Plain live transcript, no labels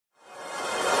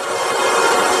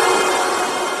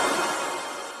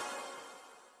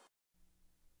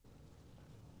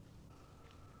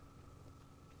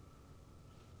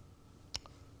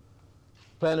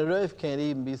Planet Earth can't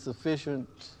even be sufficient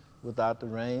without the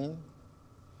rain.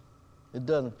 It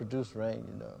doesn't produce rain,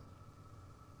 you know.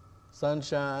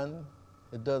 Sunshine,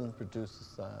 it doesn't produce the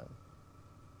sun.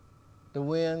 The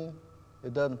wind,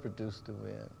 it doesn't produce the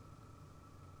wind.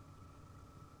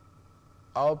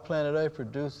 All planet Earth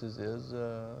produces is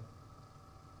the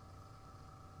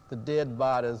dead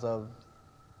bodies of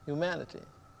humanity.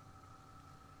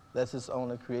 That's its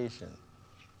only creation.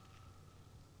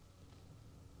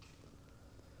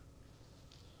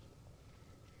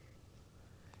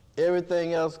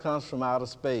 Everything else comes from outer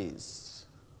space,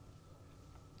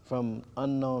 from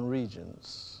unknown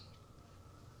regions.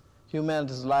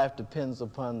 Humanity's life depends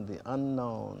upon the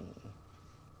unknown.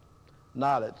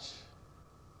 Knowledge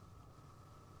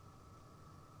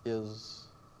is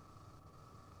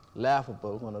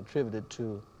laughable when attributed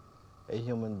to a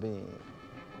human being.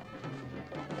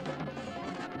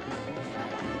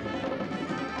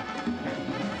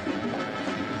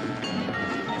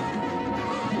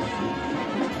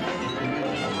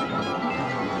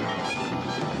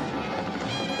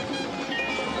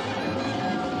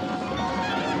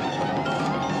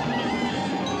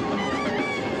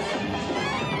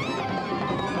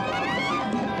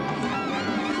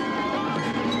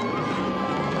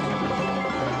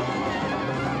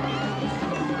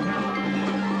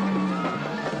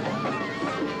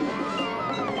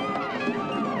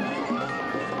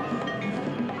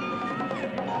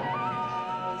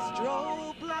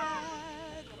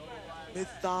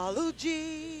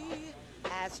 Mythology,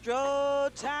 astro,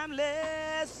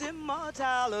 timeless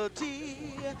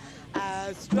immortality,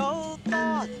 astro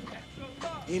thought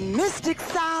in mystic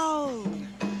sound,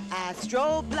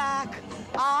 astro black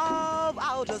of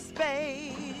outer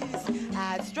space,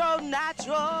 astro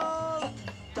natural,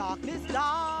 darkness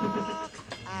dark,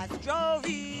 astro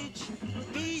reach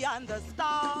beyond the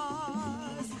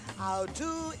stars, out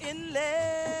to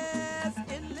endlessness,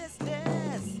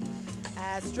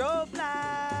 Astro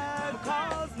Black,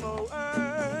 Cosmo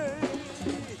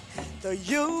Earth. The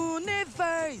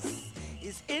universe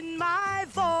is in my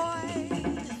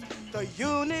voice. The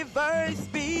universe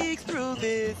speaks through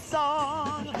this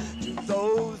song to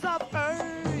those of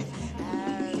Earth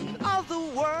and of the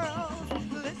world.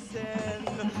 Listen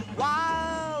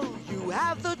while you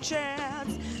have the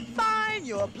chance. Find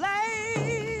your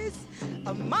place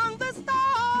among the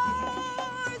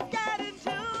stars. Get in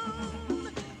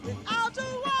tune with outer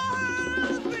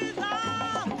worlds with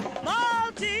our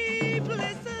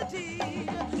multiplicity,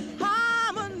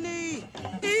 harmony,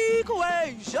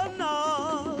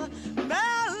 equational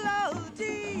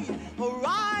melody,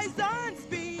 horizons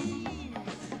beam,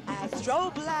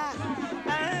 Astro Black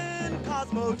and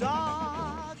Cosmo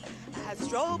Dark,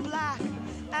 Astro Black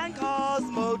and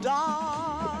Cosmo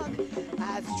Dark,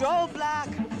 Astro Black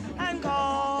and Cosmo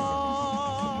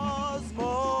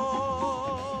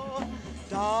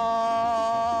Dark.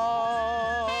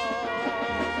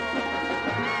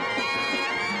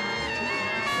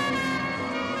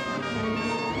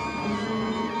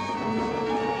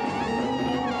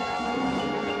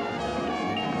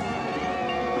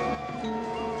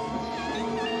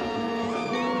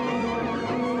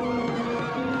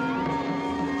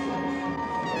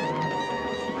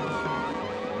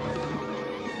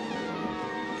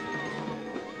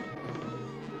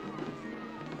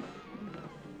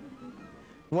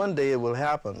 One day it will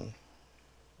happen,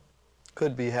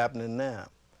 could be happening now,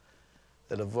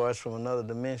 that a voice from another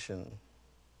dimension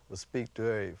will speak to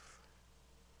Earth.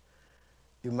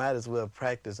 You might as well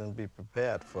practice and be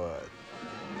prepared for it.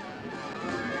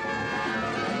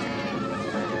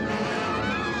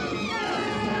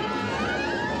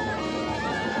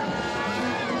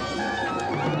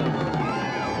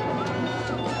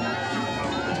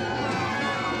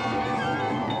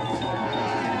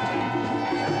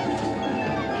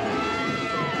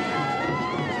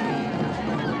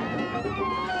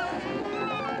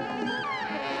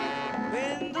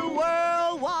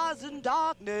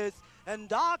 Darkness, and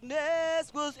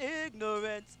darkness was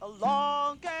ignorance.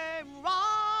 Along came wrong.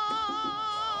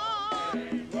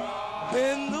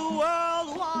 When the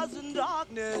world was in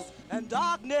darkness, and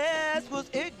darkness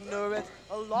was ignorance.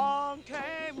 Along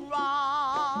came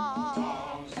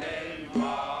wrong.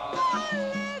 The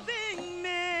living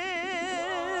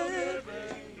myth.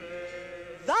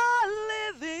 The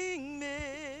living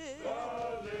myth.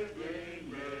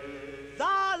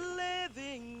 The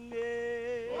living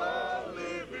myth.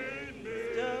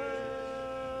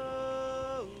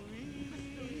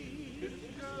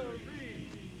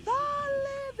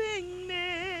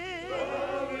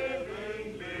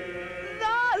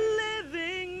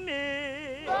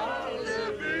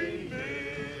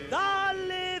 The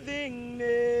living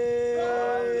myth.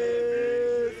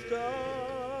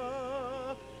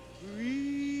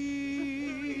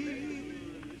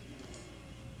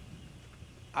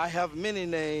 I have many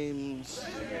names.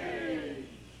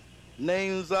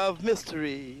 Names of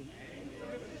mystery.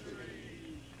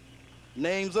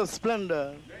 Names of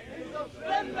splendor.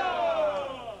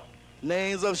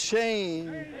 Names of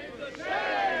shame.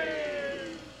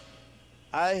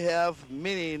 I have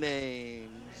many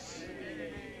names.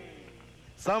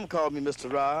 Some call me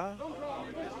Mr. Ra.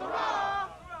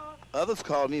 Others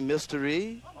call me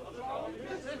Mystery.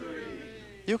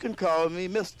 You can call me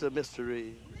Mr.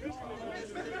 Mystery.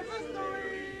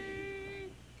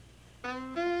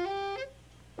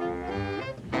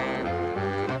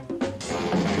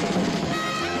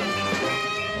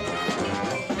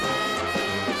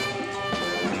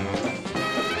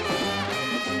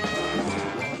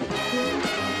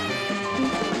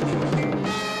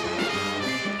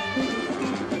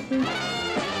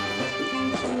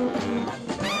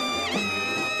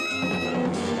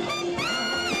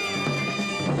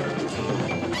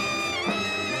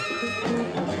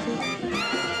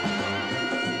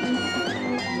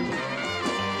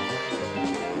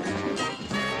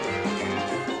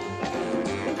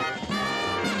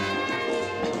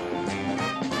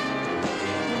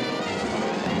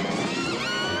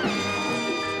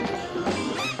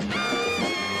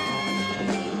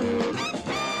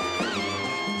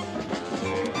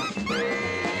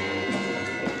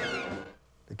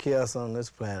 Chaos on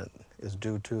this planet is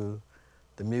due to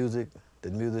the music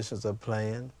that musicians are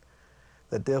playing,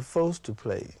 that they're forced to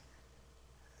play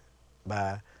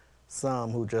by some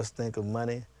who just think of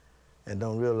money and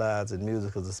don't realize that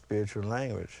music is a spiritual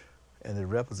language and it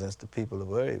represents the people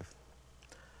of Earth.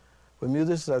 When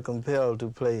musicians are compelled to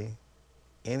play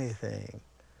anything,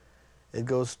 it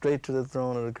goes straight to the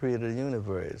throne of the Creator of the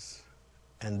universe,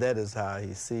 and that is how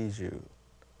he sees you,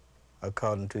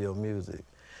 according to your music.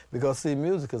 Because, see,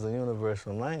 music is a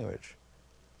universal language,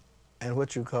 and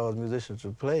what you cause musicians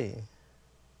to play,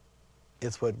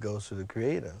 it's what goes to the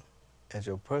Creator as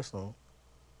your personal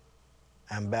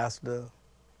ambassador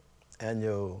and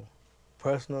your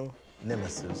personal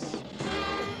nemesis.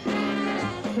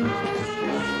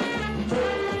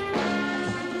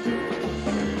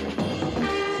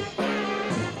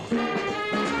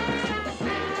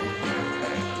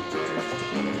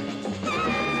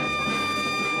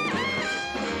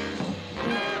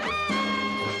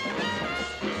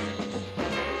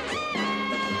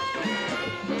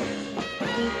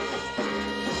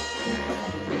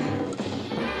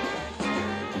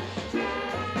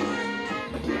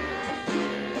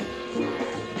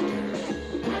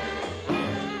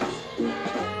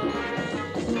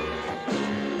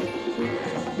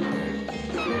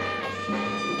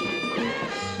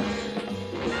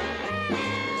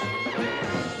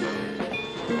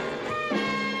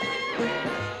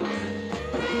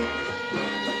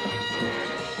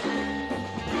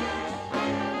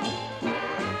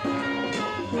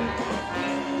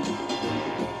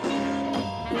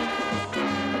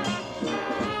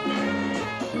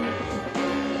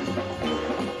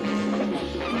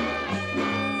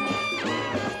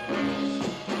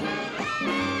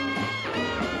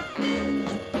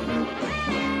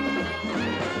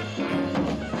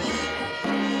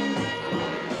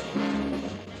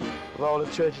 All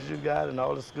the churches you got and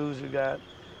all the schools you got,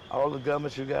 all the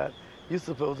governments you got, you're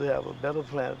supposed to have a better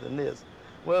planet than this.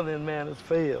 Well, then man has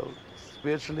failed.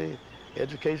 Spiritually,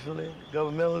 educationally,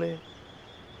 governmentally,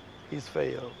 he's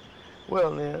failed.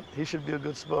 Well, then he should be a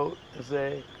good sport and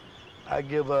say, I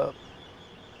give up,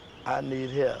 I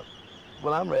need help.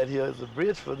 Well, I'm right here as a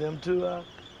bridge for them to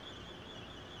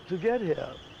get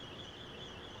help.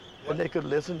 And they could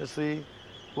listen to see,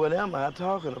 what am I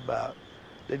talking about?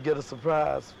 They'd get a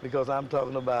surprise because I'm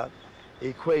talking about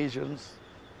equations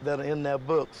that are in their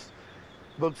books.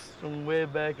 Books from way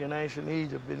back in ancient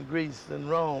Egypt, in Greece, and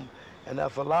Rome, and our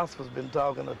philosophers been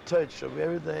talking a touch of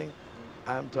everything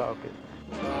I'm talking.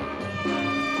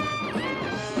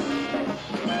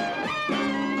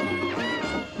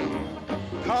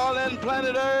 Calling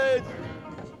planet Earth,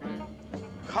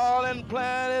 calling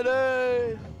planet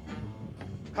Earth,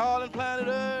 calling planet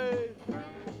Earth.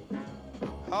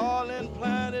 Calling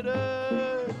planet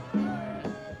Earth,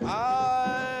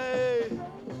 I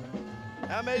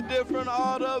am a different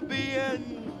order of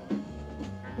being.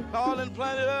 Calling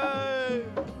planet Earth,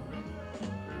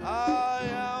 I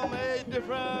am a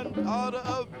different order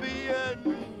of being.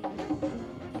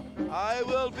 I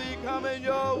will be coming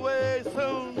your way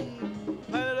soon,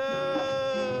 planet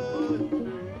Earth.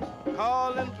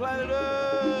 Calling planet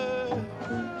Earth,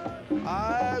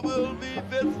 I will be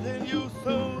visiting you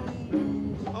soon.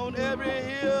 On every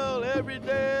hill, every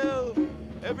dale,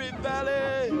 every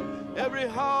valley, every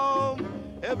home,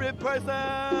 every person,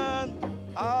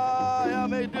 I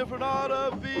am a different order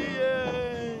of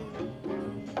being.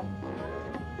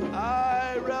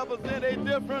 I represent a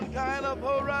different kind of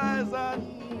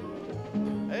horizon,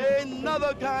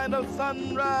 another kind of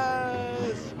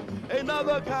sunrise,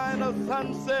 another kind of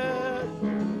sunset,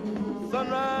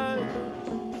 sunrise,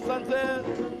 sunset,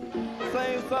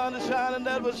 same sun is shining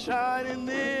that was shining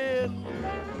then.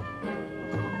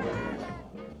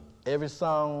 Every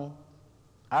song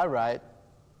I write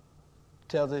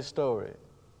tells a story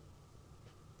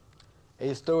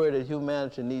that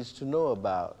humanity needs to know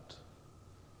about.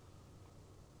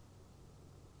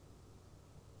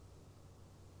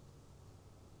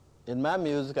 In my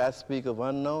music, I speak of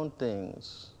unknown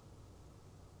things,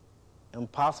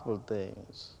 impossible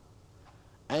things,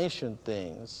 ancient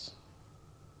things,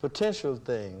 potential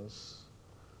things.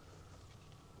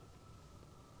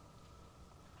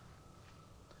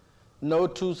 No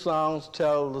two songs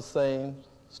tell the same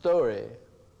story.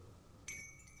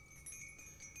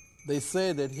 They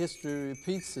say that history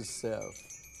repeats itself,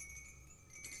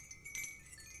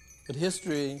 but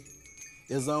history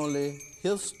is only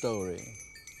his story.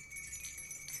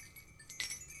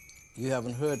 You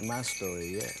haven't heard my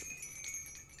story yet.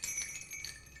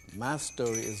 My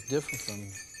story is different from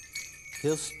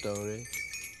his story.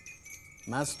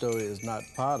 My story is not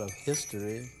part of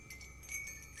history.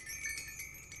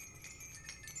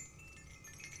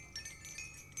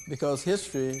 Because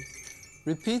history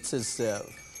repeats itself,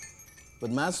 but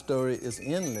my story is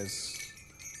endless.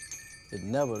 It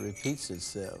never repeats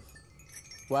itself.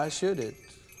 Why should it?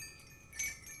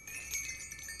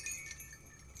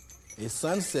 A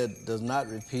sunset does not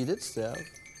repeat itself.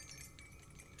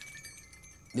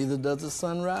 Neither does the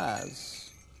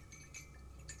sunrise.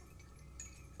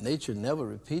 Nature never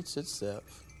repeats itself.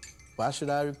 Why should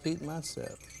I repeat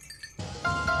myself?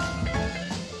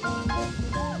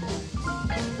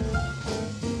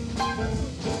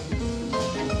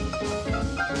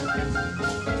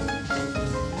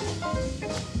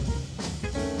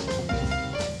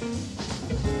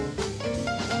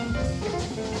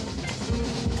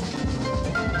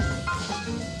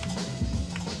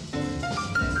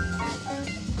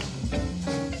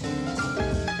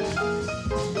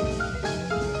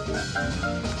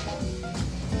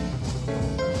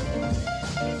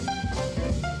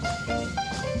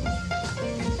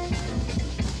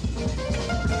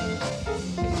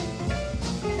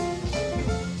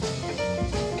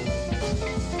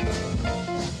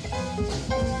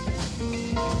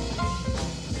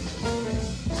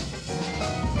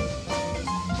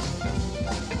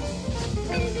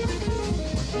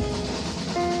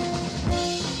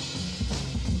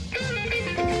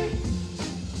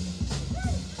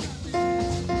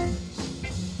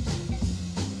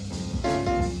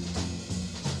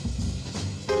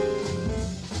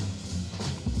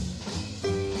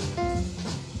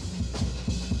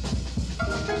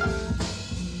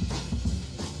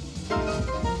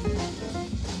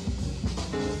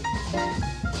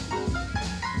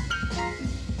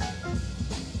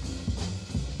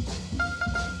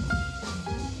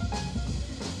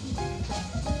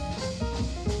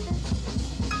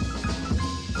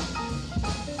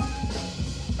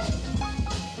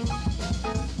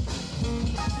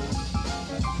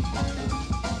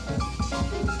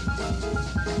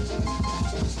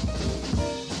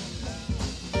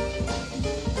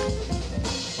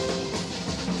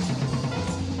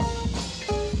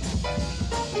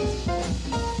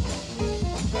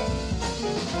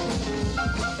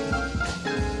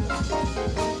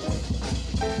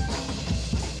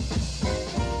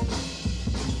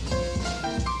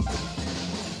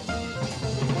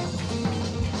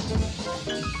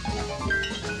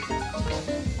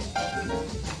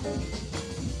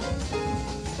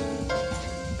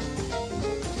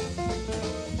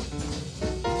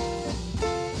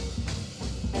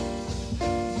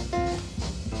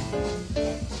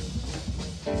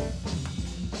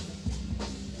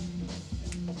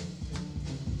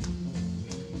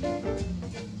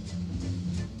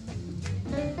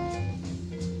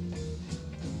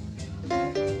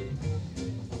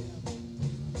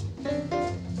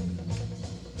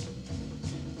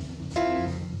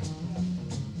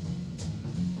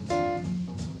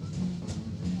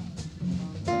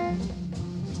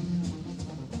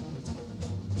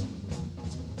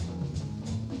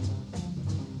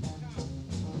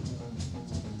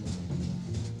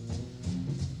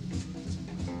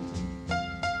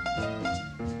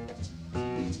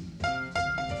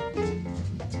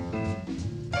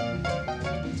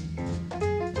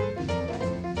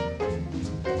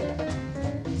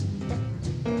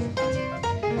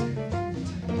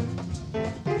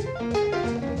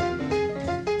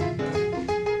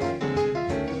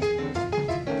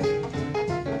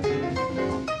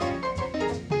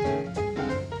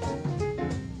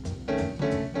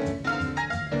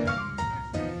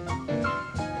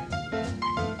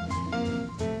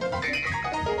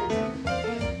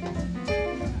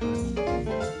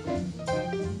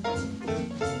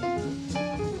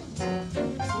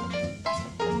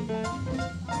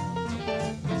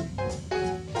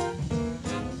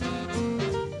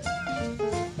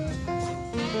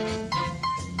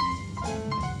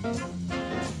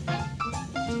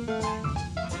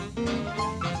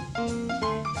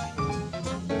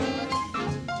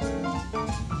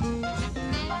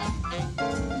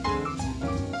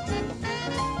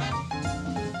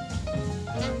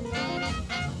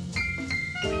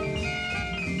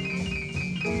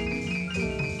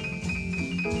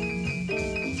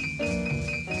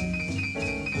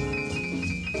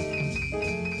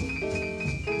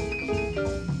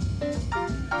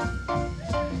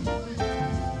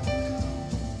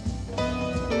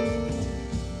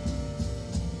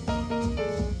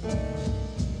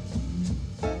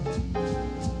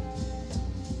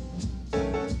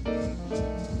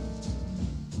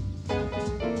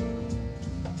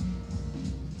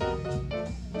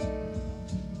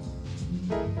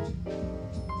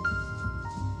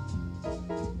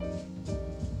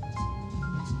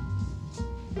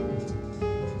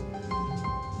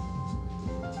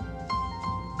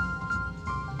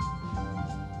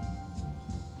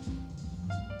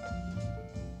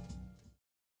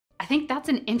 think that's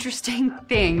an interesting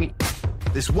thing.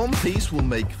 This one piece will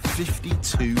make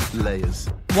 52 layers.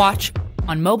 Watch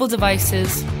on mobile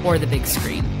devices or the big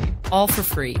screen. All for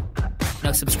free.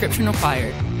 No subscription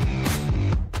required.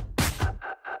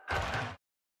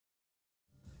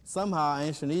 Somehow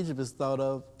ancient Egypt is thought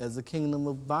of as a kingdom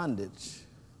of bondage.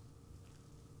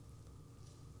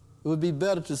 It would be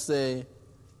better to say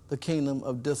the kingdom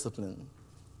of discipline,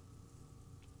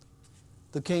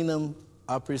 the kingdom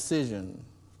of precision,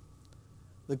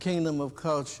 the kingdom of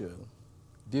culture,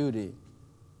 beauty,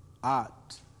 art.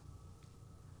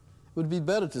 It would be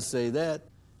better to say that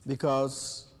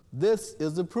because this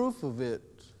is the proof of it.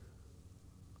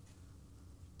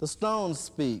 The stones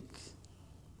speak.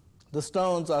 The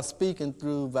stones are speaking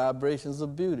through vibrations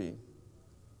of beauty,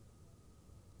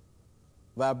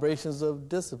 vibrations of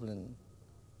discipline,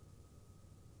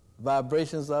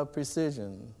 vibrations of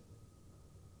precision.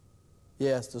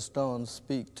 Yes, the stones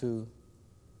speak to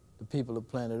the people of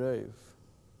planet Earth.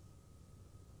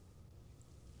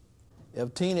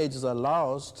 If teenagers are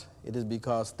lost, it is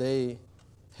because they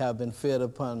have been fed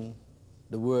upon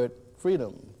the word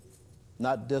freedom,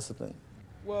 not discipline.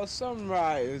 Well,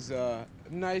 Sunrise is a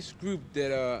nice group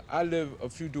that I live a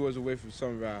few doors away from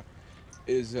Sunrise.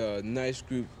 Is a nice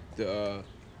group. The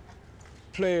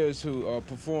players who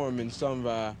perform in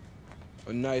Sunrise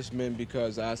are nice men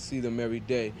because I see them every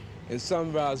day. And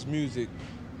Sunrise music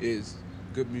is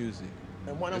good music.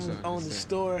 And one of them owns a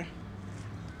store,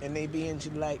 and they be into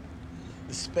like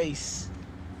the space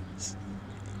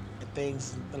and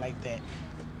things like that.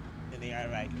 And they are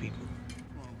right people.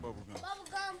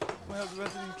 What the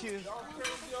rest of these kids?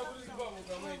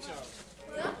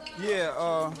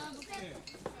 Yeah,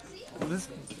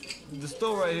 the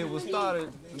store right here was started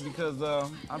because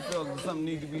I felt that something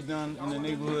needed to be done in the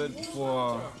neighborhood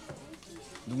for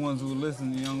the ones who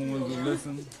listen, the young ones who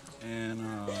listen, and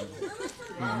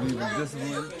who believe in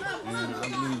discipline. And I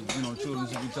believe, children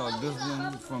should be taught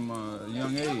discipline from a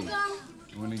young age.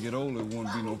 When they get older, it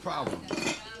won't be no problem.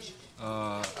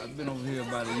 I've been over here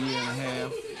about a year and a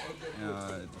half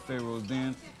at the Pharaoh's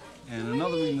Den. And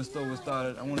another reason the store was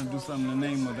started, I want to do something in the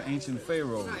name of the ancient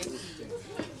pharaohs.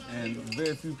 And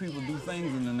very few people do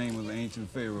things in the name of the ancient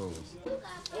pharaohs.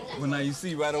 Well, now you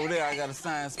see right over there, I got a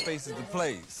sign, Spaces to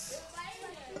Place.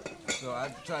 So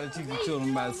I try to teach the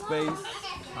children about space,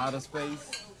 outer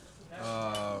space,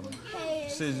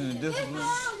 precision and discipline.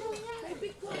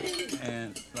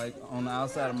 And like on the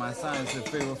outside of my sign, it said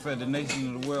Pharaoh fed the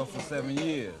nation of the world for 7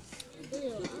 years.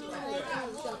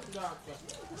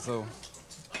 So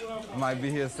I might be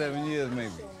here 7 years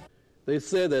maybe. They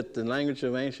say that the language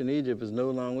of ancient Egypt is no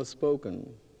longer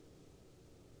spoken.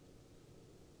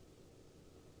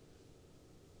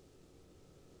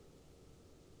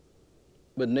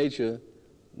 But nature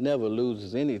never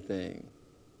loses anything.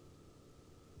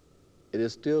 It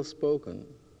is still spoken.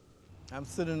 I'm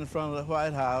sitting in front of the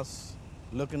White House,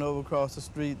 looking over across the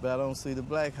street, but I don't see the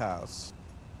Black House.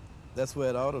 That's where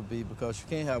it ought to be, because you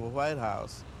can't have a White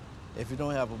House if you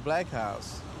don't have a Black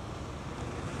House.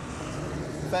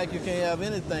 In fact, you can't have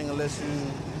anything unless you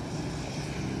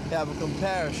have a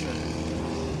comparison.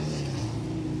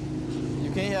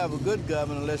 You can't have a good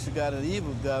government unless you got an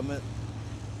evil government.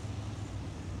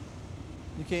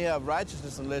 You can't have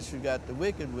righteousness unless you got the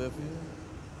wicked with you.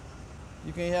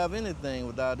 You can't have anything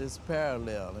without this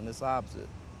parallel and this opposite.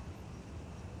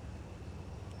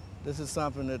 This is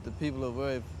something that the people of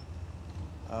Earth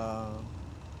are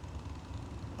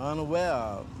unaware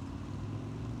of.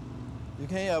 You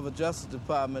can't have a Justice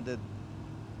Department that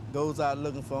goes out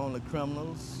looking for only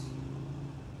criminals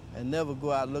and never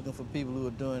go out looking for people who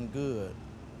are doing good.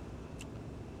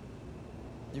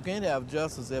 You can't have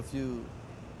justice if you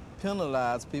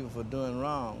penalize people for doing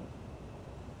wrong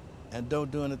and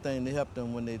don't do anything to help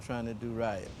them when they're trying to do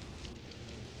right.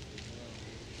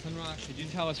 Sunrock, could you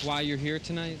tell us why you're here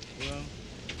tonight? Well,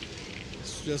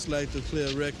 it's just like to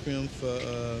play a requiem for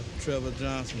Trevor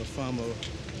Johnson, a former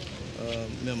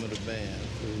member of the band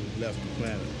who left the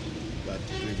planet about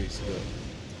 3 weeks ago.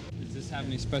 Does this have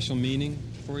any special meaning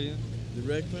for you? The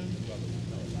requiem?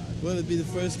 Well, it'd be the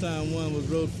first time one was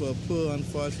wrote for a poor,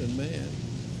 unfortunate man.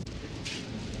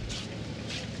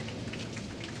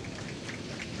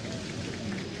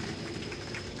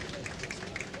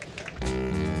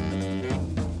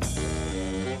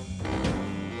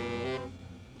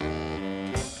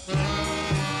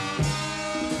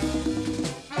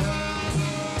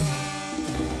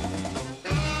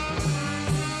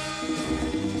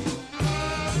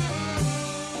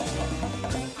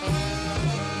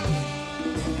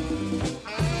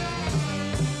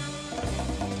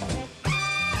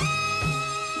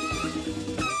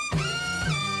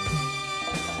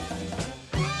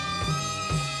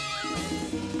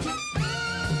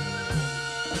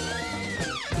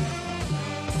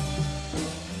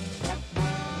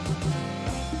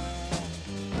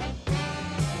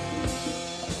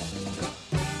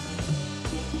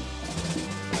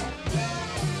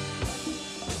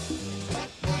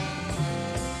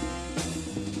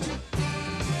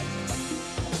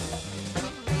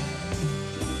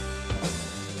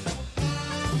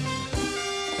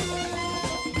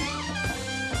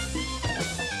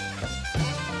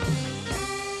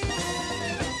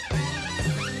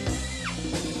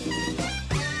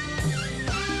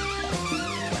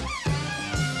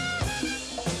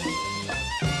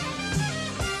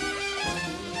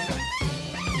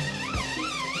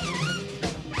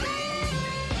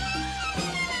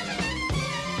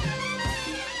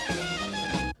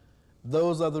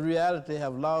 Those of the reality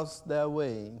have lost their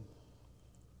way.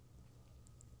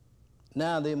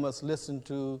 Now they must listen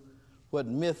to what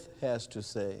myth has to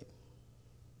say.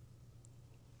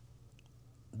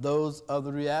 Those of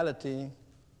the reality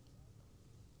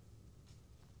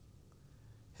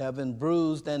have been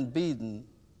bruised and beaten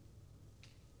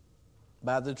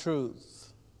by the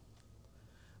truth.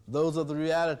 Those of the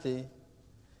reality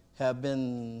have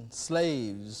been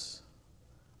slaves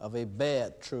of a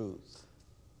bad truth.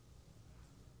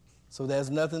 So there's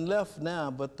nothing left now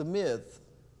but the myth.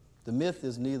 The myth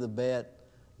is neither bad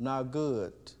nor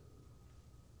good.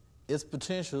 Its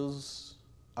potentials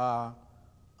are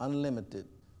unlimited.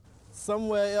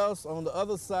 Somewhere else on the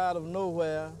other side of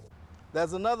nowhere,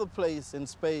 there's another place in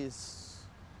space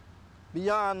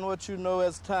beyond what you know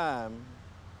as time,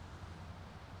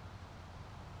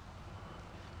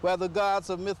 where the gods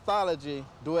of mythology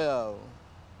dwell.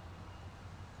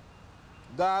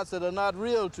 Gods that are not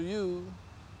real to you.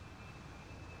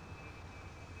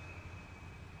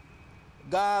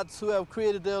 Gods who have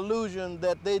created the illusion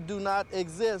that they do not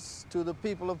exist to the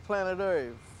people of planet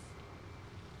Earth.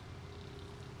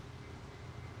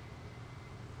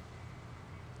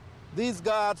 These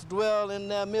gods dwell in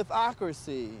their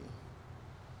mythocracy,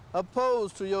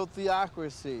 opposed to your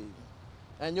theocracy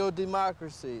and your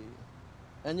democracy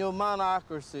and your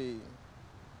monocracy.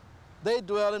 They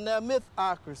dwell in their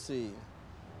mythocracy,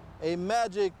 a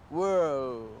magic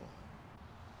world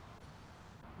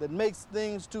that makes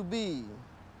things to be.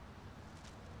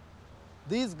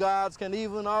 These gods can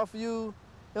even offer you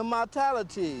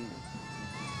immortality.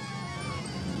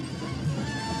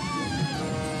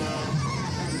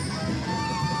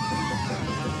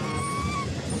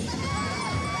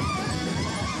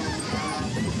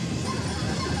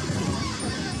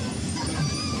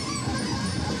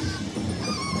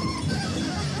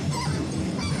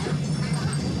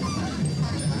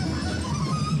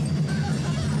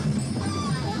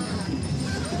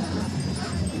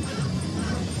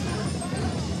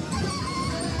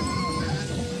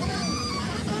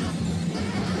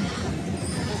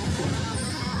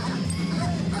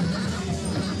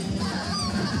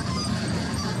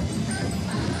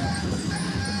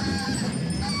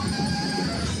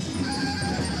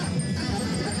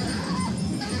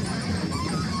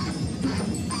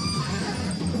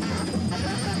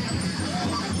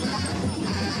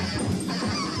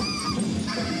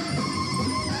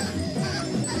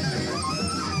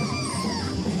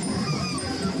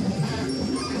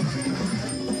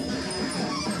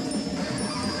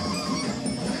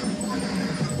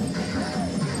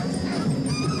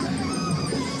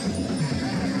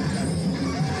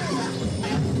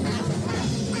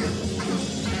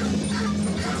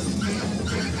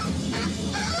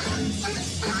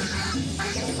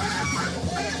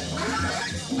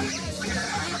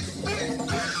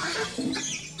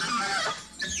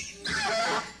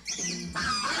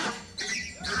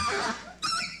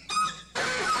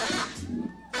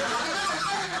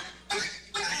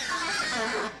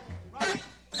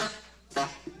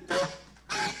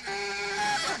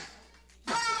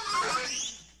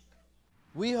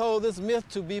 We hold this myth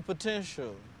to be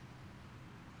potential.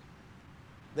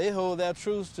 They hold their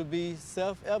truths to be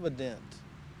self-evident.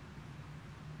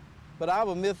 But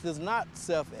our myth is not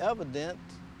self-evident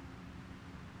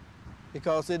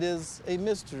because it is a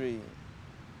mystery.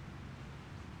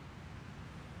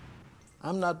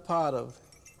 I'm not part of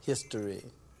history.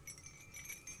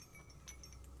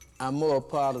 I'm more a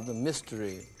part of the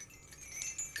mystery,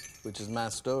 which is my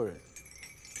story.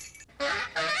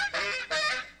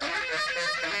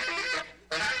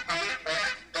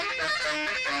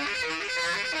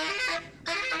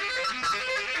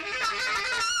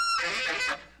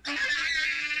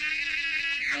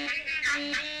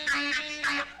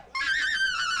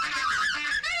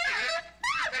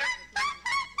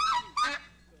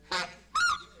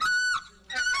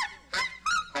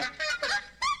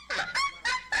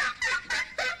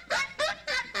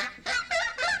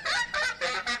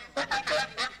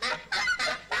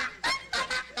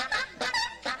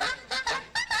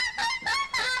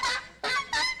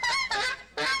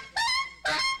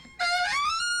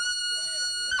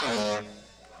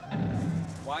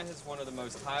 Why has one of the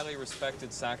most highly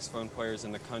respected saxophone players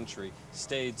in the country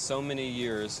stayed so many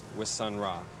years with Sun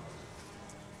Ra?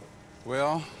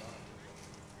 Well,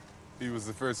 he was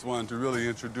the first one to really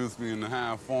introduce me in the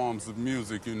higher forms of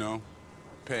music, you know,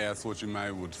 past what you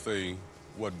might would say,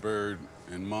 what Bird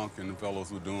and Monk and the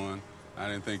fellows were doing. I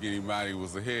didn't think anybody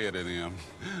was ahead of them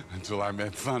until I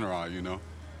met Sun Ra, you know.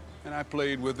 And I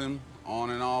played with him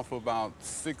on and off for about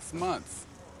 6 months.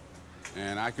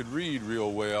 And I could read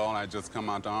real well. I just come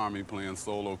out the Army playing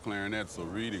solo clarinet, so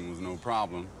reading was no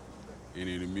problem.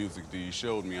 any of the music that he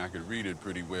showed me. I could read it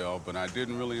pretty well, but I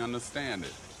didn't really understand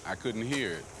it. I couldn't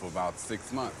hear it for about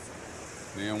 6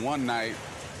 months. Then one night,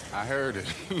 I heard it.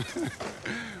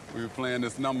 We were playing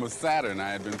this number Saturn. I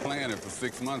had been playing it for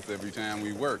 6 months every time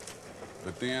we worked.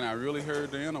 But then I really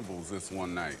heard the intervals this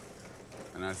one night.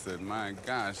 And I said, my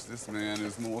gosh, this man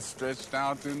is more stretched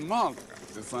out than Monk.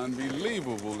 It's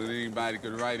unbelievable that anybody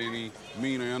could write any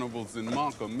meaner intervals than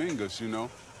Monk or Mingus, you know,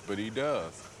 but he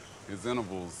does. His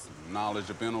intervals, knowledge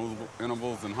of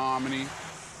intervals and harmony,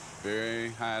 very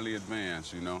highly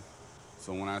advanced, you know.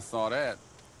 So when I saw that,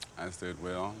 I said,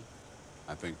 well,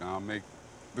 I think I'll make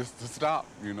this to stop,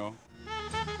 you know.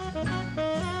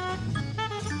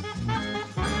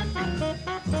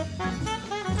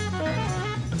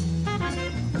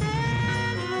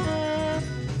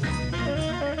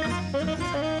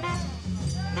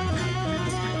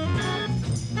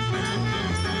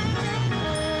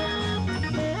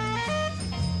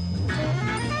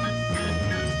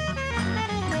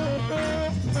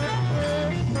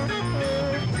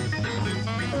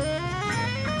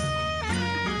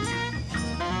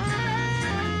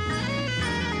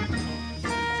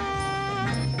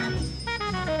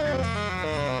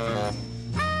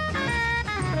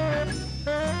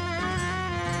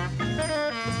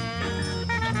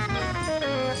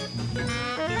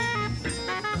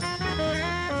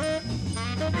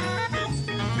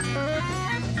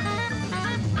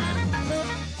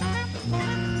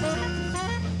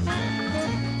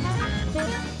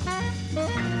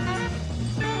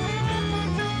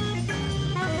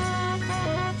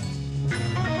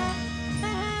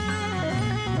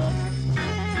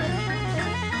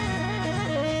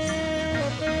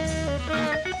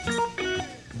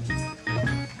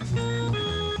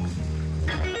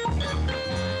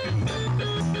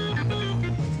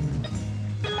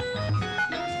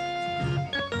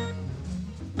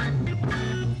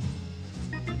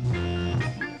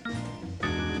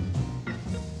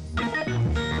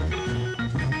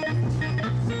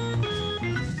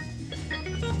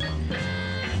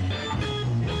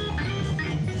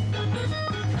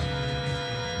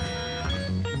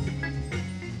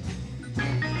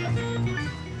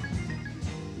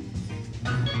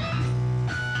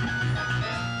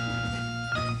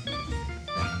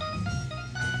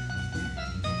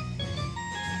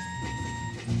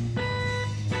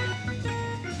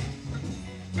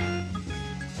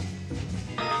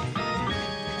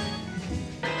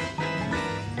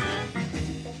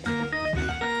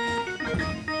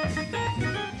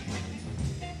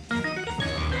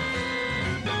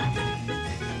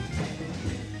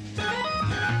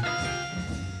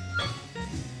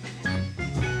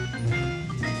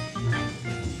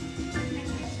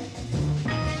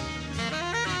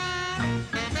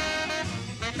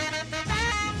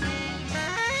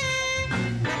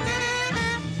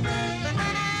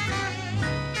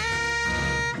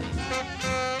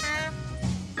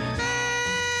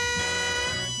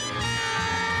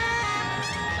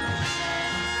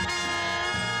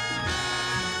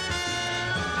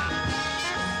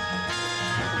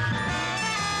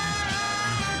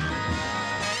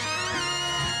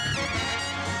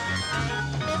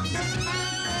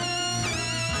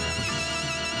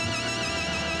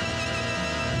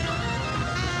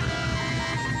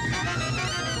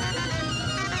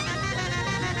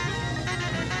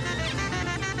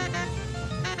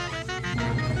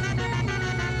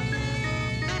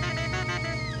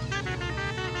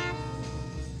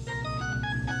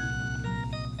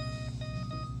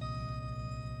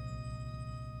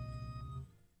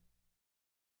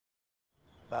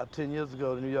 About 10 years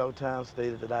ago, the New York Times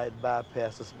stated that I had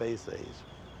bypassed the space age,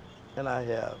 and I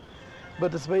have.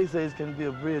 But the space age can be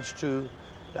a bridge to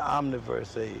the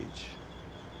omniverse age.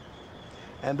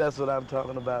 And that's what I'm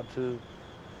talking about to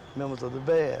members of the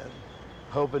band,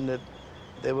 hoping that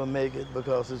they will make it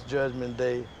because it's Judgment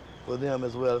Day for them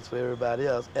as well as for everybody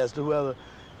else, as to whether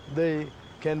they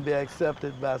can be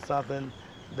accepted by something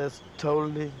that's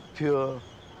totally pure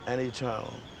and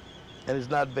eternal. And it's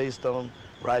not based on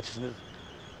righteousness,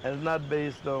 and it's not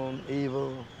based on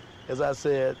evil. As I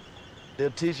said, they're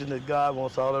teaching that God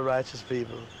wants all the righteous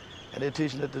people, and they're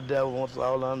teaching that the devil wants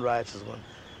all the unrighteous ones.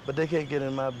 But they can't get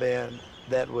in my band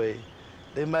that way.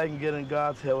 They might get in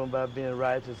God's heaven by being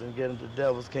righteous and get into the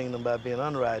devil's kingdom by being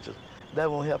unrighteous.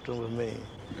 That won't help them with me.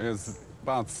 There's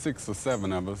about 6 or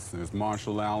 7 of us. There's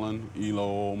Marshall Allen,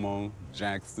 Elo Olmo,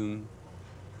 Jackson,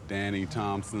 Danny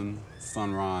Thompson,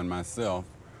 Sun Ra, and myself,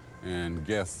 and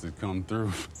guests that come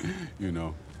through, you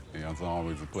know. Yeah, there's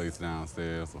always a place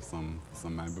downstairs or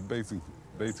somebody, but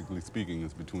basically speaking,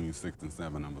 it's between 6 and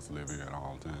 7 of us live here at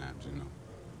all times, you know.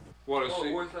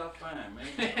 What's our fine,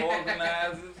 man?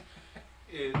 Organizers,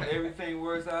 everything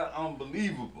works out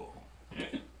unbelievable.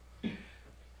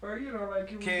 Well, you know,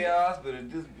 like chaos, but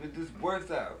it just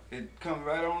works out. It comes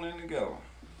right on in together.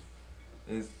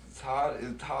 It's hard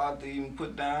to even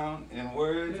put down in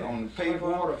words on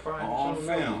paper or on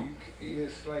film.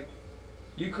 It's like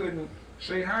you couldn't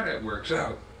say how that works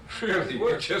out. Really,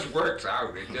 it just works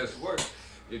out. It just works.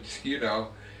 It's, you know,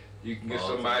 you can get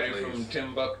somebody from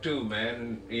Timbuktu, man,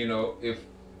 and you know,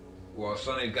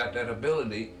 Sonny's got that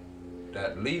ability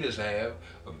that leaders have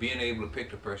of being able to pick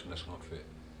the person that's gonna fit.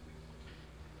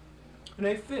 And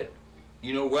they fit.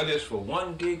 You know, whether it's for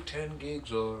 1 gig, 10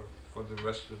 gigs, or for the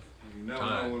rest of you never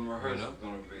know when rehearsal's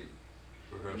gonna be.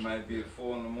 It might be at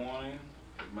 4 in the morning,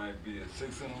 it might be at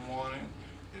 6 in the morning,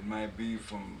 it might be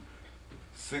from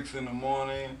 6 in the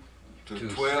morning to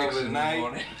 12 at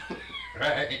night.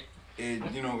 Right.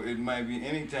 It might be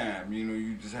any time. You know,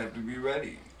 you just have to be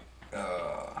ready.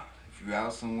 If you're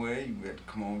out somewhere, you have to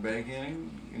come on back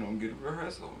in and, get a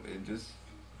rehearsal. It just...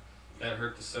 That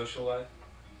hurt the social life?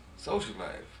 Social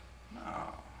life?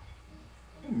 No.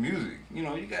 Music. You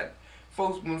know, you got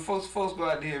folks, when folks go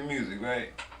out to hear music, right?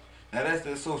 Now that's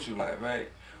their social life, right?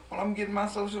 Well, I'm getting my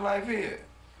social life here.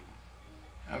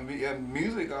 I'm having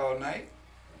music all night.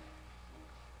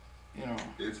 You know.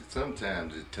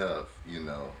 Sometimes it's tough,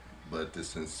 but the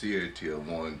sincerity of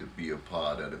wanting to be a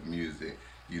part of the music,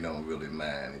 you don't really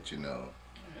mind it,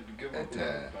 At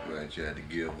times, right? You had to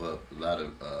give up a lot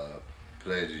of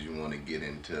pleasures you want to get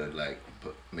into, like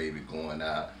maybe going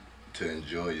out to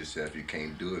enjoy yourself. You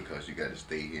can't do it because you got to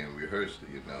stay here and rehearse,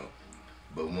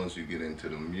 But once you get into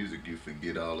the music, you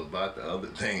forget all about the other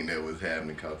thing that was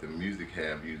happening because the music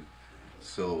have you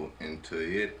so into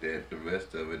it that the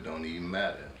rest of it don't even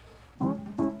matter.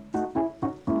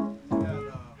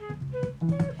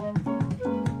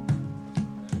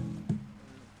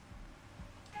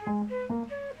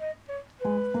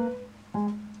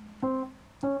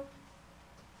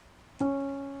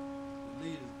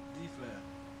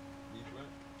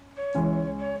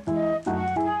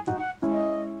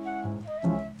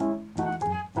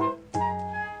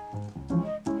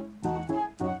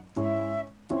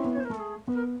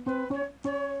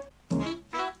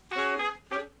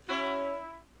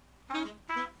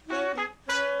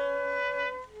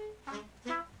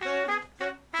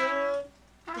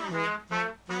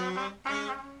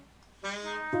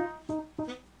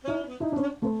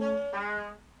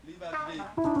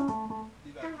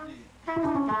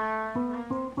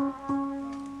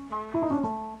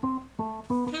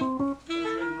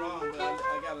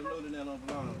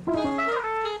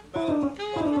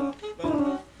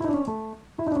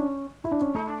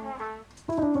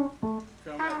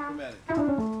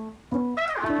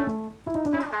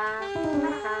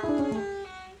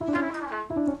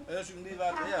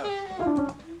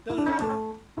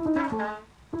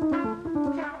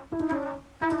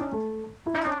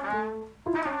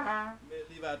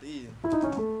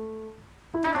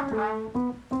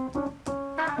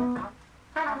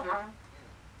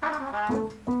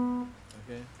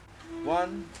 Okay.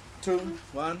 1, 2,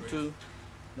 1, 2.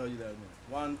 No, you got it.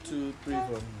 1, 2, 3,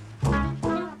 4.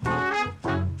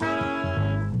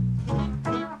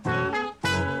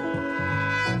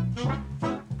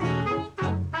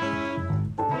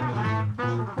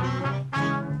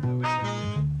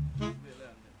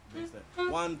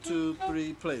 One, two,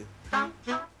 three, play.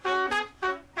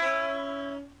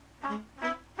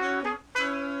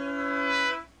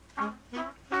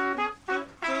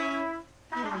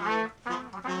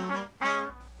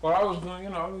 Well, I was going,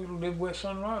 you live where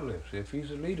Sun Ra lives. If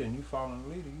he's a leader and you follow the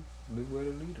leader, you live where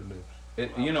the leader lives.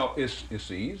 It's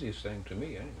the easiest thing to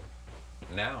me anyway.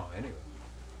 Now, anyway.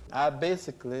 I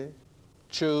basically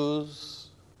choose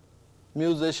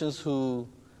musicians who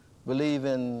believe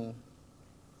in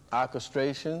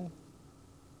orchestration,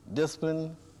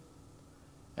 discipline,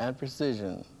 and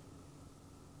precision.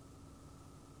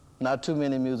 Not too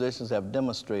many musicians have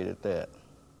demonstrated that.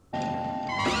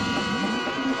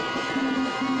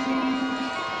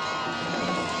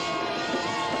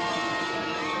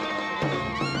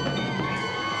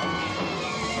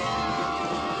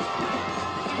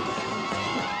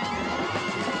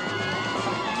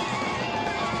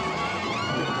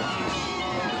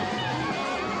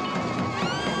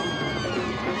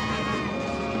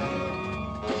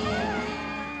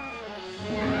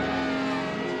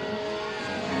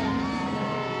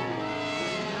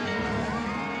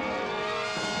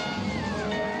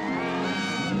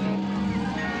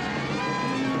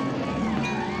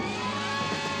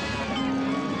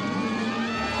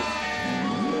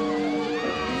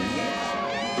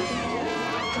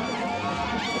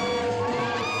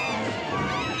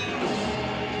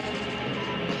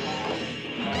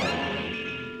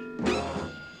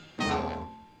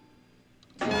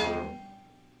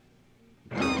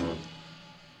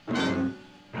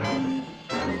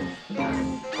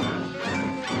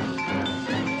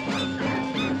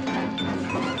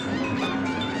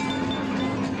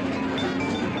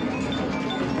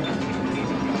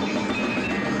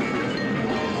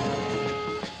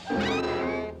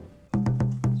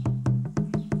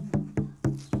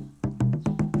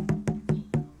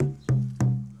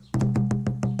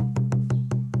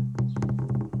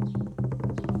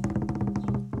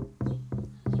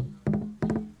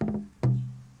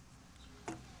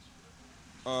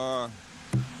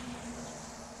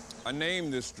 I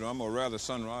named this drum, or rather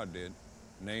Sun Ra did,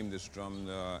 named this drum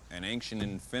an Ancient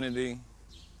Infinity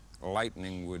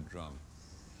lightning wood drum.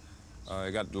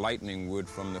 It got lightning wood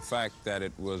from the fact that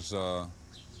it was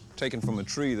taken from a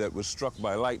tree that was struck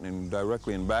by lightning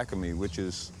directly in back of me, which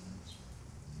is,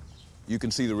 you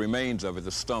can see the remains of it,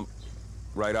 the stump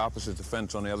right opposite the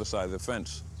fence on the other side of the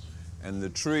fence. And the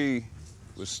tree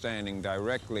was standing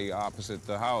directly opposite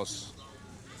the house,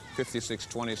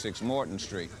 5626 Morton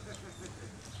Street.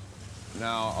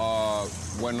 Now,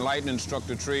 when lightning struck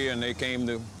the tree and they came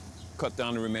to cut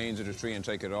down the remains of the tree and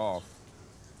take it off,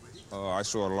 I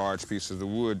saw a large piece of the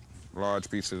wood, large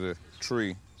piece of the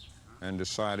tree, and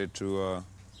decided to,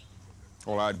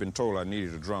 well, I'd been told I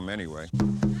needed a drum anyway.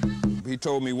 He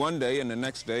told me one day, and the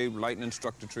next day, lightning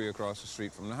struck the tree across the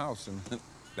street from the house, and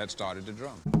that started the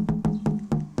drum.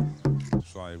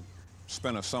 So I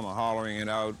spent a summer hollowing it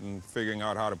out and figuring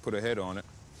out how to put a head on it,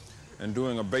 and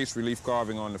doing a bas relief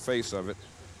carving on the face of it,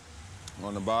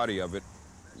 on the body of it,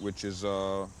 which is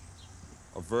a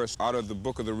verse out of the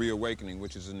Book of the Reawakening,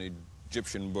 which is an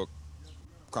Egyptian book,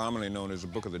 commonly known as the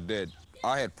Book of the Dead.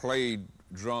 I had played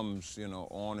drums, you know,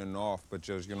 on and off, but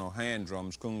just, you know, hand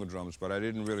drums, kunga drums, but I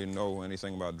didn't really know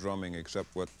anything about drumming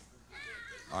except what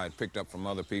I had picked up from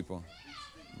other people.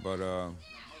 But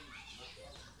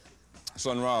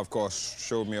Sun Ra, of course,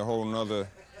 showed me a whole nother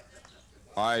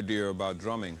idea about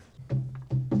drumming.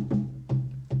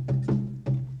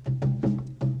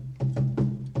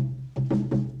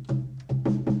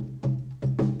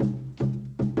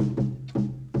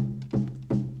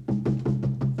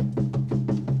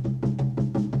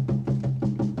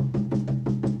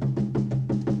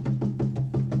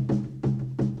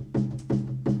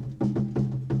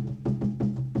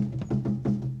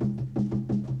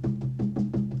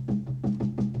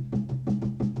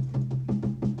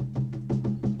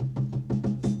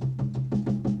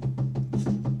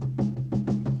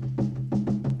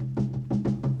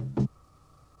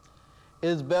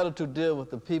 It's better to deal with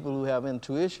the people who have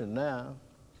intuition now.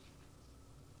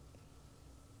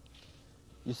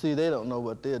 You see, they don't know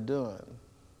what they're doing.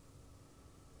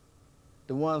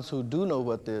 The ones who do know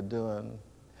what they're doing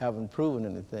haven't proven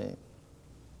anything.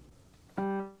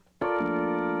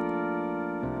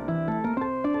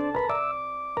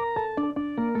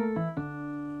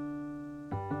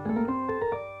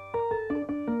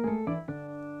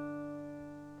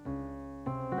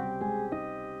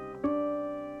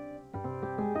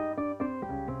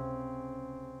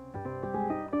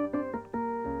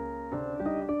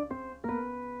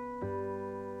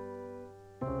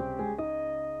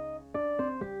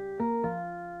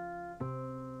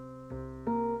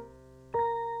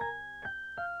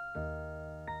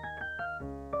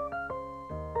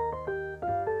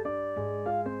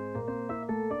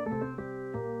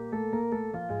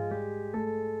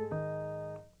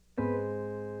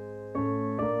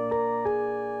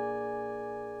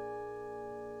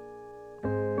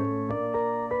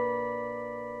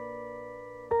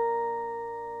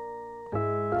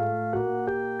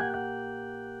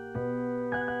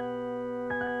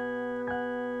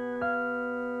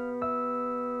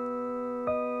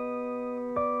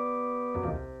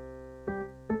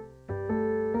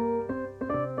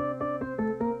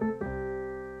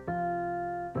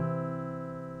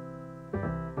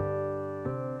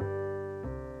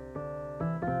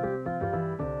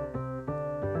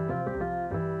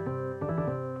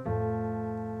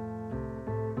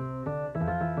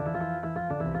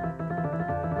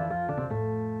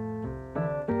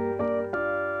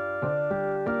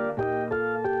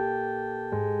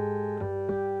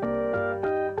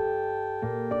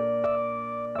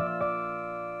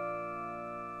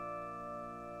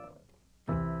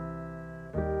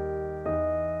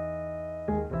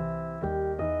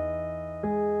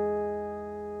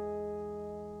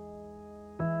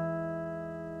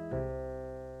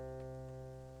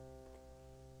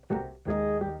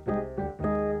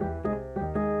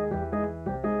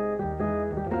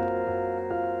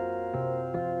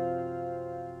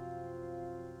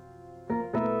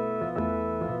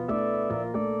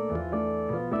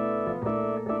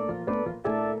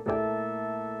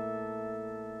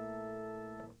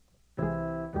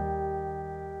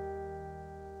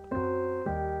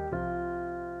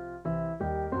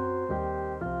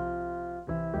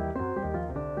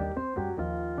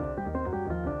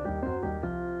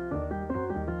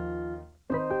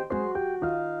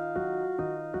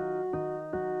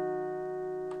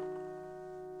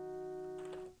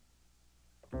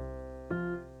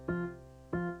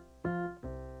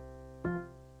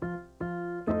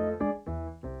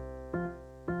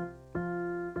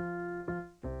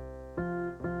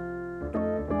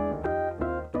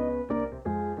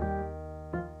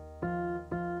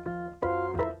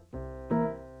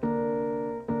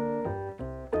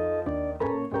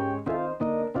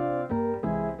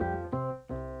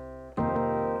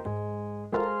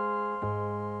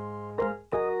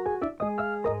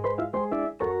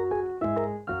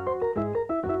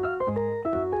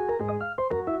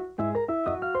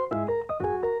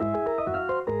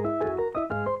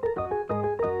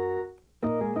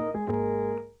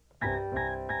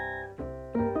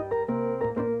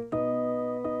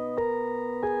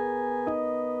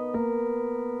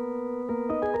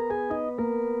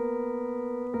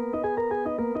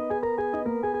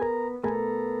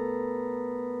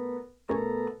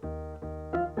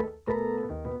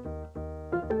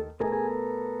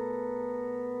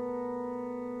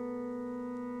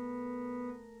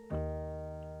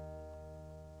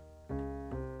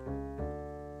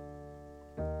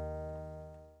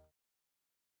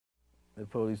 The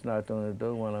police knocked on the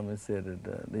door, one of them said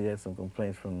that they had some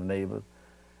complaints from the neighbors,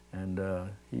 and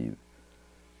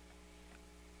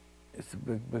it's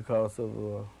because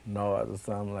of noise or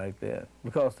something like that.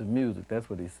 Because of music, that's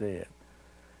what he said.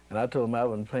 And I told him I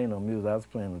wasn't playing no music, I was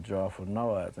playing a joyful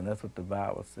noise, and that's what the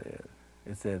Bible said.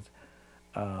 It says,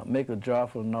 make a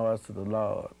joyful noise to the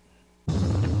Lord.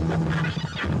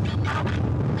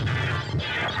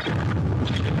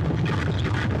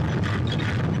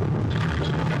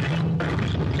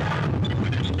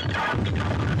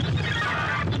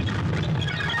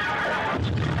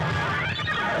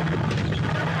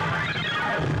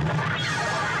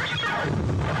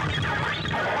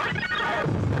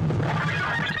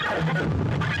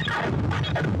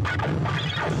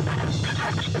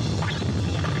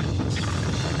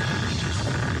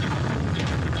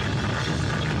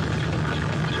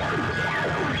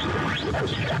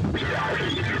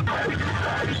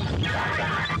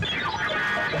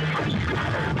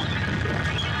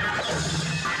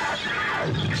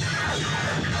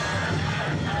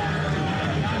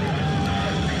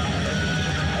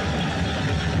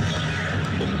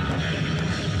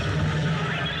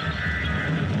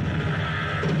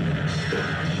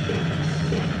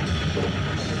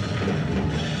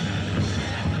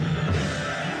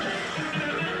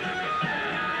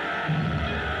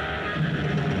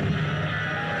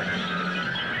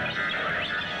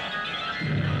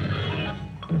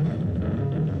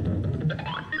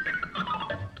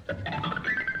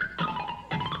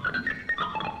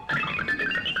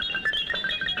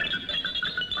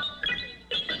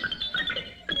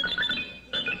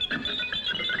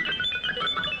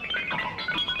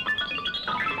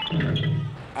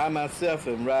 I myself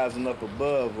am rising up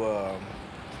above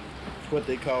what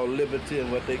they call liberty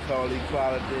and what they call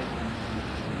equality.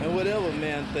 And whatever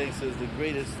man thinks is the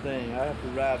greatest thing, I have to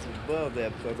rise above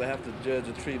that because I have to judge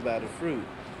a tree by the fruit.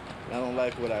 I don't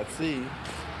like what I see.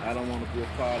 I don't want to be a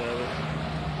part of it.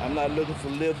 I'm not looking for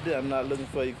liberty. I'm not looking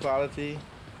for equality.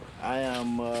 I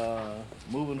am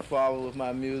moving forward with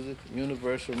my music,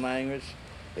 universal language,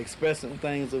 expressing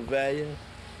things of value.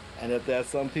 And if there are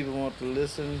some people who want to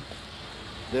listen,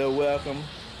 they're welcome.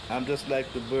 I'm just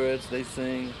like the birds, they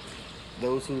sing.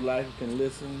 Those who like it can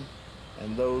listen,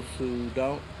 and those who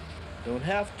don't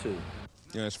have to.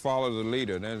 Yeah, it's follow the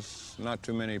leader. There's not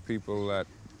too many people that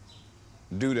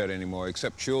do that anymore,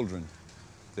 except children.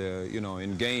 You know,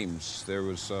 in games, there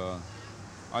was,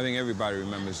 I think everybody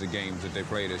remembers the games that they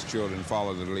played as children,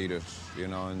 follow the leaders, you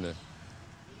know, and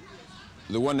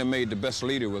the one that made the best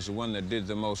leader was the one that did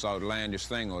the most outlandish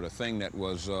thing, or the thing that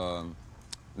was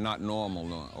not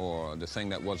normal, or the thing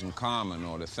that wasn't common,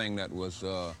 or the thing that was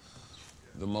the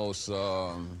most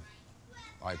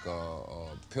like a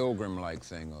pilgrim-like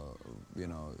thing. You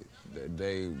know,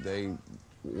 they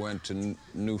went to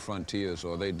new frontiers,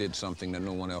 or they did something that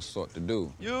no one else thought to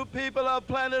do. You people of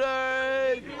planet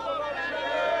Earth,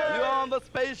 you're on the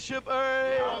spaceship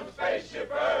Earth. You're on the spaceship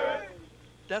Earth.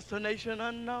 Destination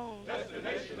unknown.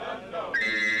 Destination unknown.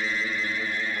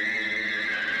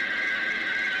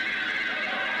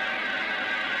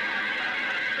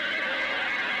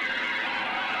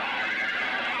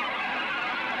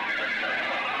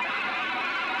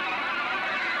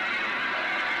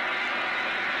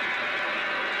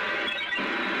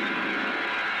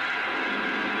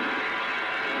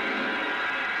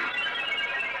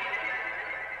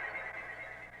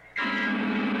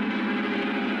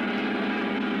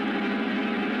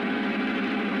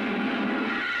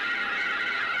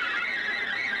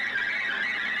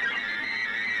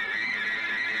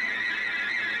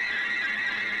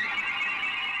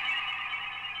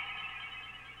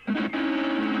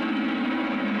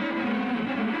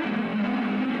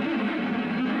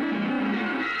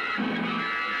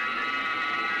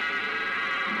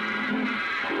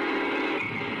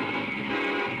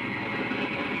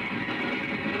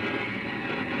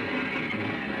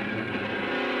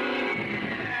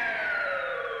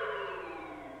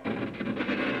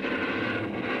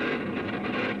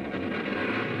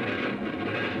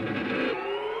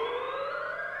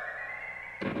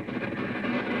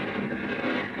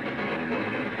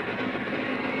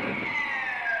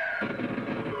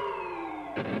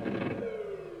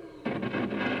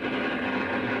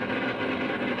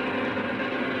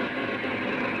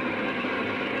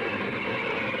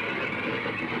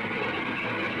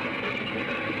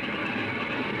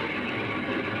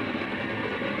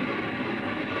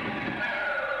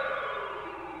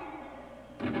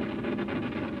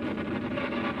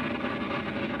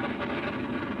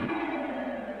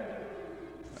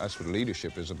 That's what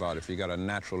leadership is about. If you got a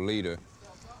natural leader,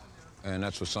 and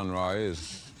that's what Sun Ra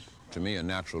is, to me, a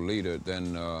natural leader,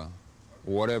 then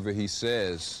whatever he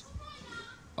says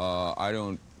I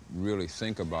don't really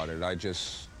think about it. I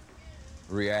just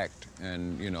react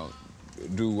and,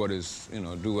 do what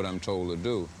I'm told to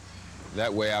do.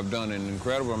 That way I've done an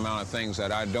incredible amount of things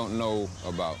that I don't know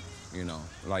about,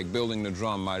 like building the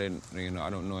drum. I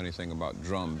don't know anything about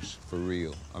drums for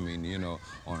real. I mean,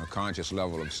 on a conscious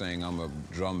level of saying I'm a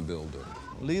drum builder.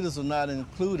 Leaders are not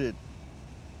included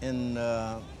in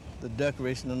the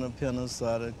Declaration of Independence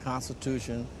or the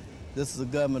Constitution. This is a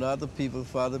government of the people,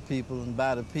 for the people, and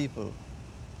by the people.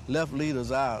 Left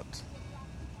leaders out.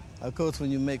 Of course,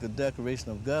 when you make a declaration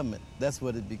of government, that's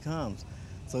what it becomes.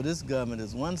 So this government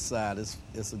is one side.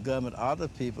 It's a government of the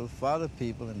people, for the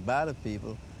people, and by the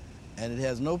people, and it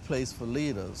has no place for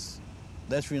leaders.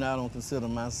 That's the reason I don't consider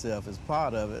myself as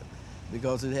part of it,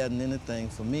 because it hadn't anything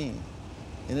for me.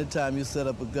 Anytime you set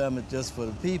up a government just for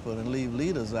the people and leave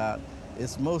leaders out,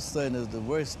 it's most certainly the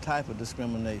worst type of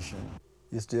discrimination.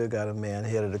 You still got a man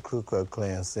head of the Ku Klux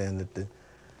Klan saying that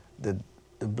the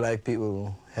black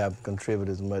people have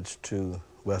contributed as much to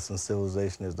Western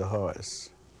civilization as the whites.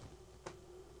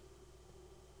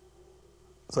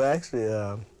 So actually,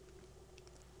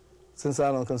 since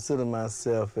I don't consider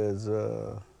myself as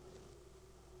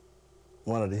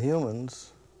one of the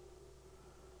humans,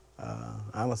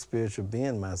 I'm a spiritual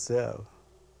being myself.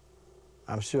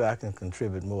 I'm sure I can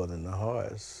contribute more than the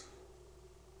whites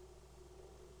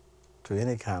to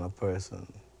any kind of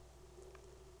person,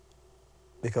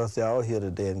 because they're all here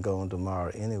today and gone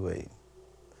tomorrow anyway.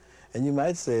 And you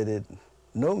might say that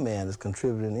no man is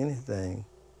contributing anything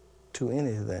to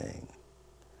anything.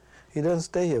 He doesn't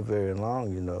stay here very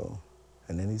long,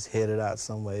 and then he's headed out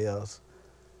somewhere else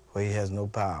where he has no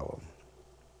power.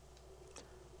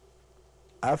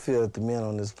 I feel that the men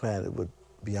on this planet would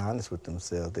be honest with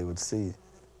themselves. They would see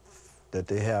that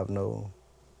they have no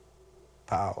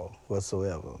power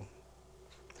whatsoever.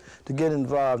 To get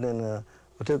involved in a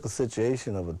particular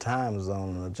situation of a time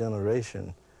zone, a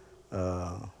generation,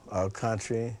 a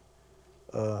country,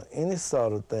 any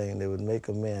sort of thing that would make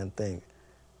a man think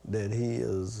that he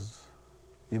is,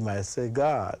 you might say,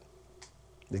 God,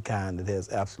 the kind that has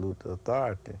absolute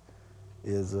authority,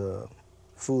 is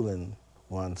fooling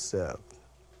oneself.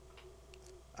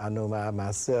 I know I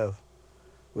myself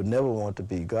would never want to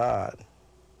be God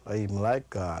or even like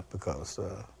God, because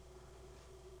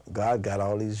God got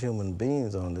all these human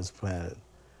beings on this planet,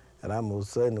 and I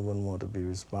most certainly wouldn't want to be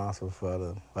responsible for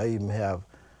them or even have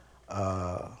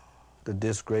the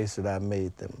disgrace that I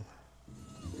made them.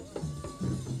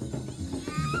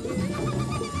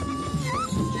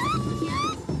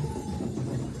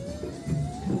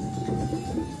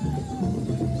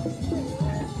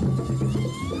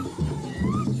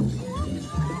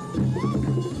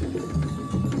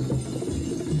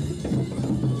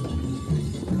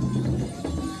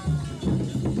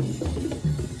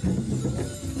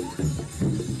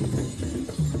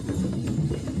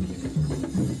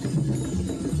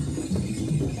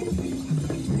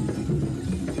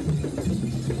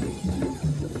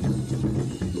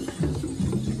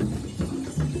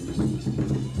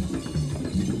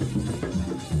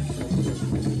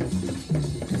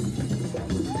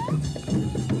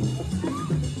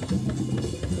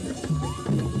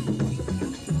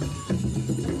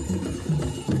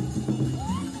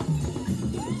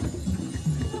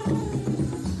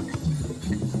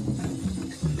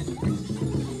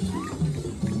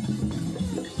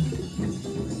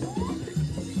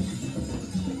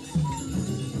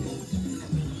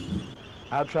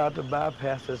 I tried to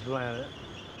bypass this planet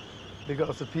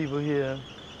because the people here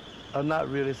are not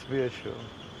really spiritual,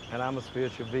 and I'm a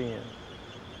spiritual being.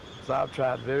 So I've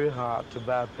tried very hard to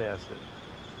bypass it.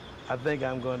 I think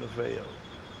I'm going to fail,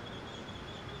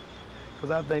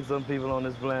 because I think some people on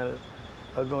this planet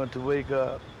are going to wake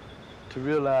up to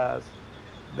realize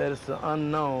that it's the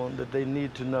unknown that they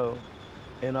need to know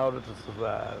in order to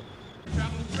survive.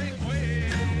 Travel the Spaceways.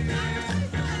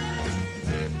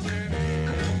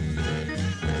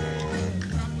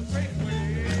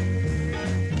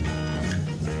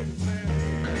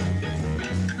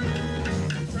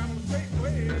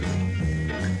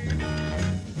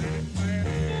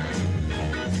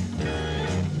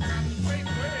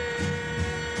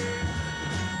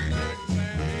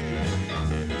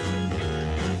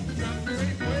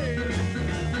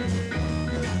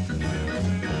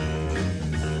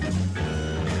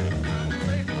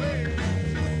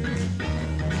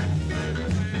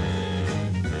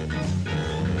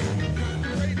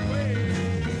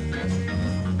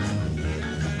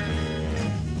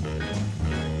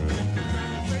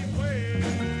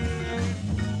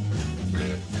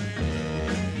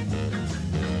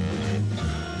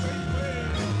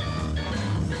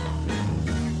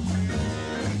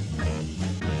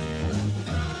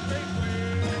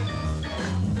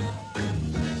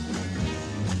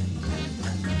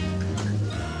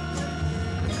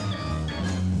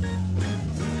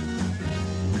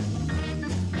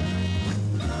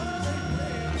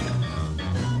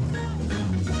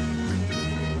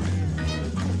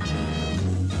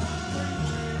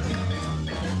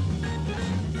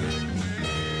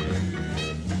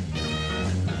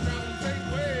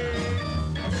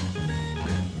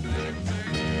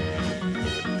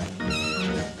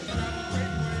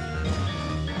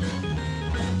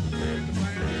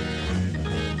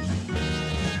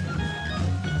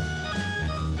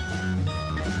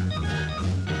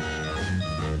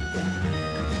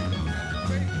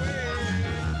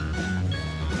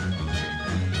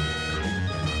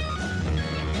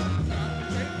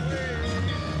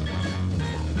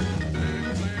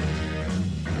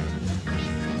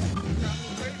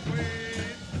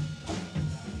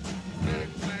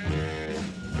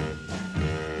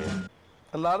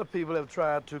 lot of people have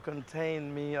tried to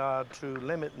contain me or to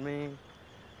limit me,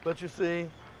 but you see,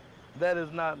 that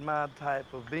is not my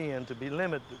type of being, to be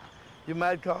limited. You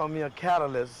might call me a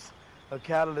catalyst. A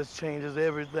catalyst changes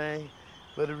everything,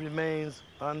 but it remains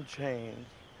unchanged.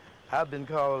 I've been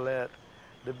called that.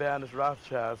 The Baroness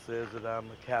Rothschild says that I'm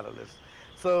a catalyst.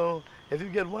 So if you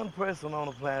get one person on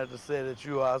the planet to say that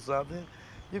you are something,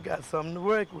 you got something to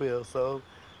work with. So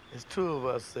it's two of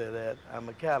us say that I'm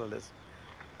a catalyst.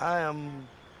 I am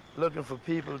looking for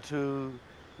people to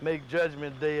make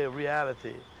Judgment Day a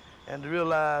reality and to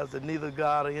realize that neither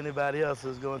God or anybody else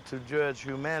is going to judge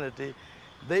humanity.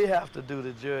 They have to do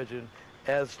the judging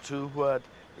as to what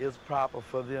is proper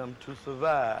for them to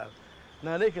survive.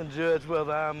 Now they can judge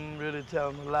whether I'm really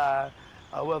telling a lie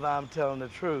or whether I'm telling the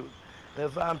truth. And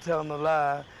if I'm telling a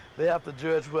lie, they have to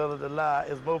judge whether the lie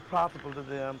is more profitable to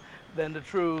them than the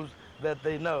truths that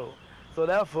they know. So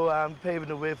therefore, I'm paving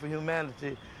the way for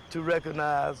humanity to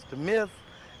recognize the myth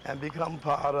and become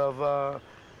part of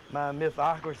my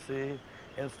mythocracy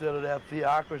instead of their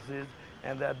theocracies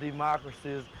and their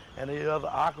democracies and the other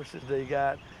ocracies they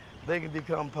got. They can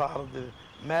become part of the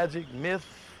magic myth,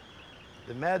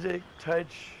 the magic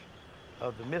touch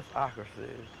of the mythocracy,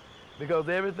 because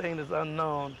everything that's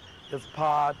unknown is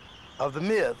part of the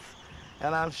myth.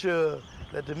 And I'm sure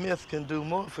that the myth can do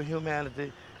more for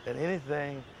humanity than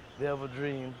anything they ever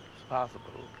dreamed is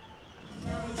possible.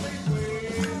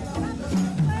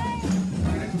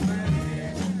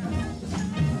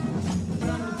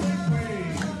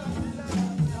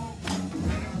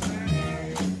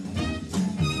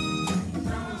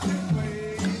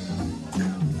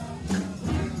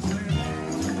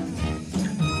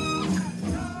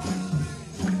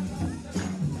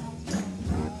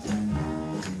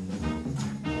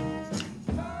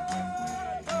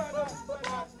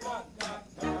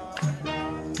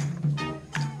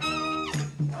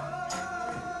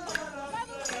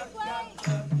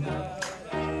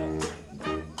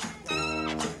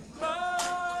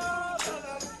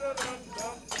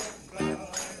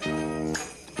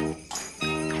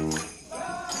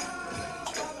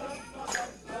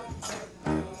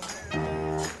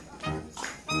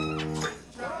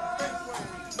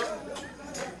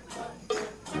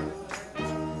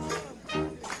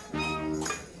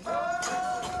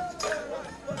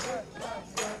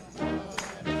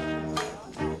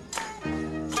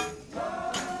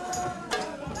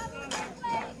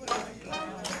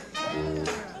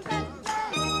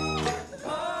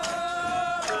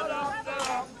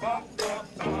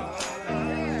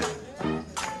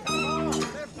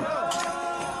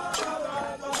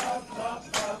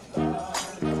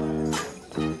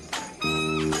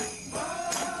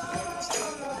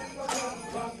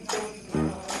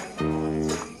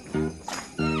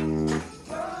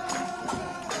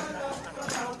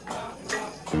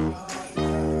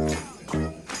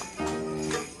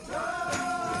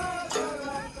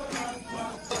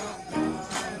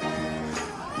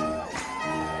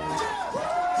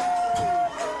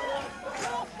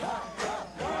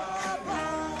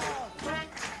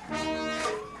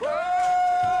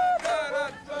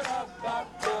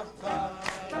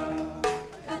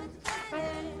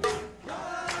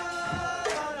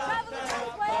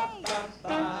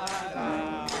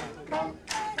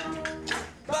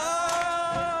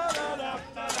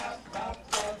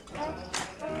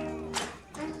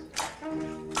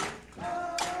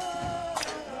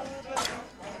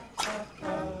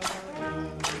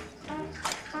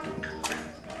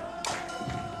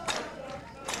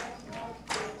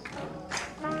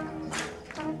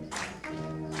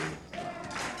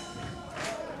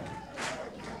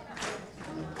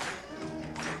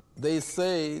 They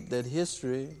say that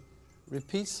history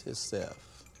repeats itself.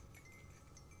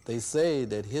 They say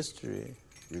that history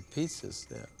repeats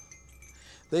itself.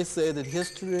 They say that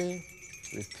history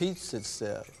repeats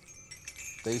itself.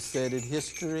 They say that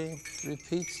history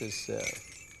repeats itself,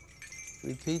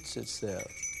 repeats itself.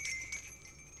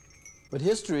 But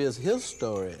history is his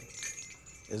story.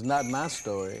 It's not my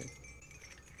story.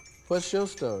 What's your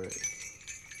story?